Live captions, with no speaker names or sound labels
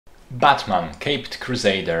Batman Caped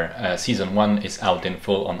Crusader Season 1 is out in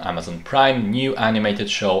full on Amazon Prime, new animated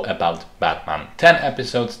show about Batman. 10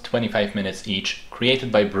 episodes, 25 minutes each,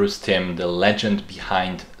 created by Bruce Timm, the legend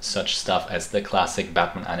behind such stuff as the classic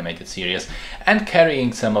Batman animated series, and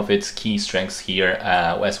carrying some of its key strengths here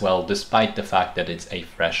as well, despite the fact that it's a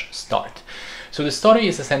fresh start. So the story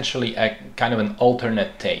is essentially a kind of an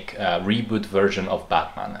alternate take, reboot version of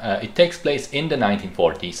Batman. It takes place in the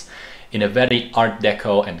 1940s, in a very Art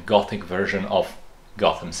Deco and Gothic version of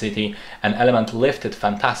Gotham City, an element lifted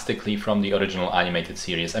fantastically from the original animated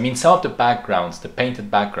series. I mean, some of the backgrounds, the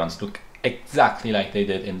painted backgrounds, look exactly like they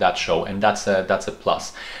did in that show, and that's a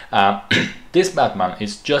plus. This Batman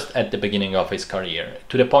is just at the beginning of his career,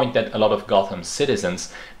 to the point that a lot of Gotham's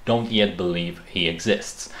citizens don't yet believe he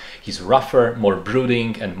exists. He's rougher, more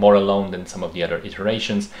brooding, and more alone than some of the other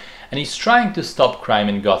iterations, and he's trying to stop crime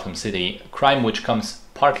in Gotham City, crime which comes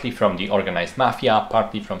partly from the organized mafia,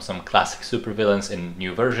 partly from some classic supervillains in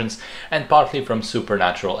new versions, and partly from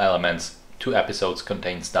supernatural elements. 2 episodes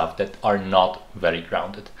contain stuff that are not very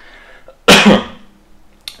grounded.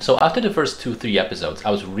 So after the first 2-3 episodes,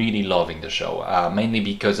 I was really loving the show, mainly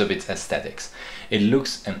because of its aesthetics. It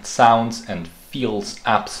looks and sounds and feels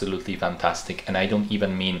absolutely fantastic, and I don't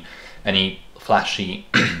even mean any flashy,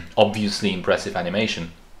 obviously impressive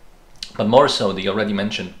animation, but more so the already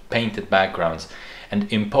mentioned painted backgrounds and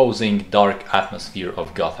imposing dark atmosphere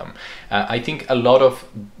of Gotham. I think a lot of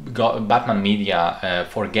Batman media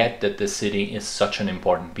forget that the city is such an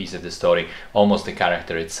important piece of the story, almost the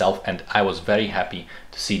character itself, and I was very happy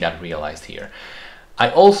to see that realized here.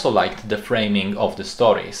 I also liked the framing of the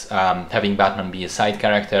stories, having Batman be a side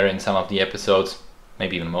character in some of the episodes,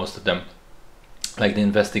 maybe even most of them, like the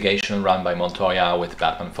investigation run by Montoya with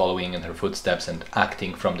Batman following in her footsteps and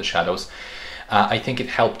acting from the shadows. I think it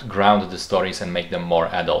helped ground the stories and make them more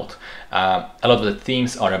adult. A lot of the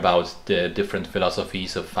themes are about the different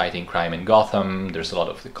philosophies of fighting crime in Gotham. There's a lot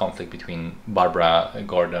of the conflict between Barbara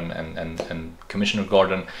Gordon and Commissioner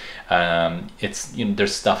Gordon.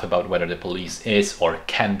 There's stuff about whether the police is or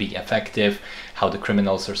can be effective, how the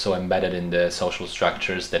criminals are so embedded in the social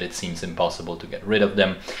structures that it seems impossible to get rid of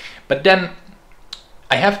them. But then,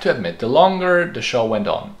 I have to admit, the longer the show went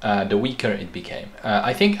on, the weaker it became.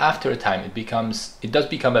 I think after a time it does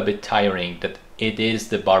become a bit tiring that it is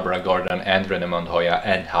the Barbara Gordon and Rene Montoya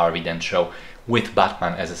and Harvey Dent show with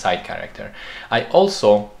Batman as a side character. I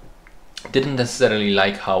also didn't necessarily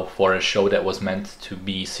like how, for a show that was meant to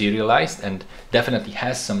be serialized and definitely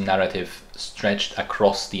has some narrative stretched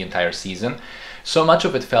across the entire season, so much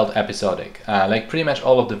of it felt episodic. Like pretty much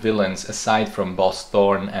all of the villains, aside from Boss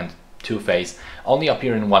Thorne and Two-Face, only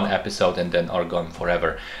appear in 1 episode and then are gone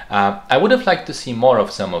forever. I would have liked to see more of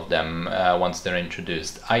some of them once they're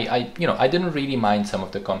introduced. I didn't really mind some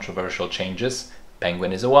of the controversial changes.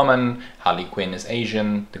 Penguin is a woman, Harley Quinn is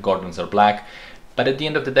Asian, the Gordons are black. But at the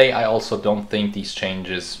end of the day, I also don't think these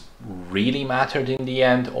changes really mattered in the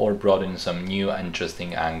end or brought in some new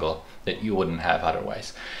interesting angle that you wouldn't have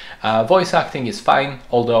otherwise. Voice acting is fine,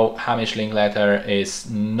 although Hamish Linklater is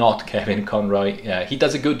not Kevin Conroy. He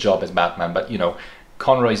does a good job as Batman, but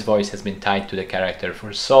Conroy's voice has been tied to the character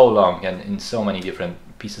for so long and in so many different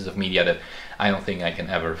pieces of media that I don't think I can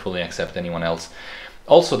ever fully accept anyone else.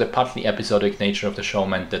 Also, the partly episodic nature of the show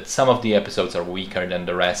meant that some of the episodes are weaker than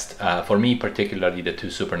the rest. For me, particularly, the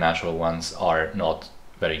 2 supernatural ones are not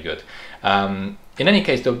very good. In any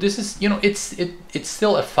case, though, this is, it's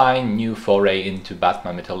still a fine new foray into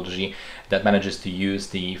Batman mythology that manages to use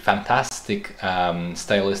the fantastic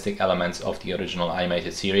stylistic elements of the original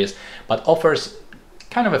animated series, but offers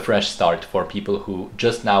kind of a fresh start for people who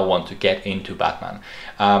just now want to get into Batman.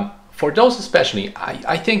 For those especially,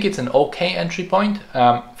 I think it's an okay entry point.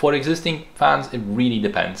 For existing fans, it really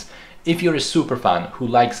depends. If you're a super fan who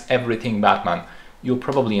likes everything Batman, you'll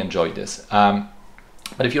probably enjoy this.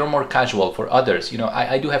 But if you're more casual, for others,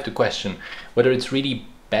 I do have to question whether it's really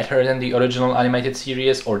better than the original animated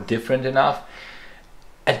series or different enough.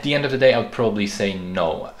 At the end of the day, I would probably say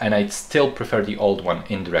no, and I'd still prefer the old one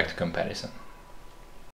in direct comparison.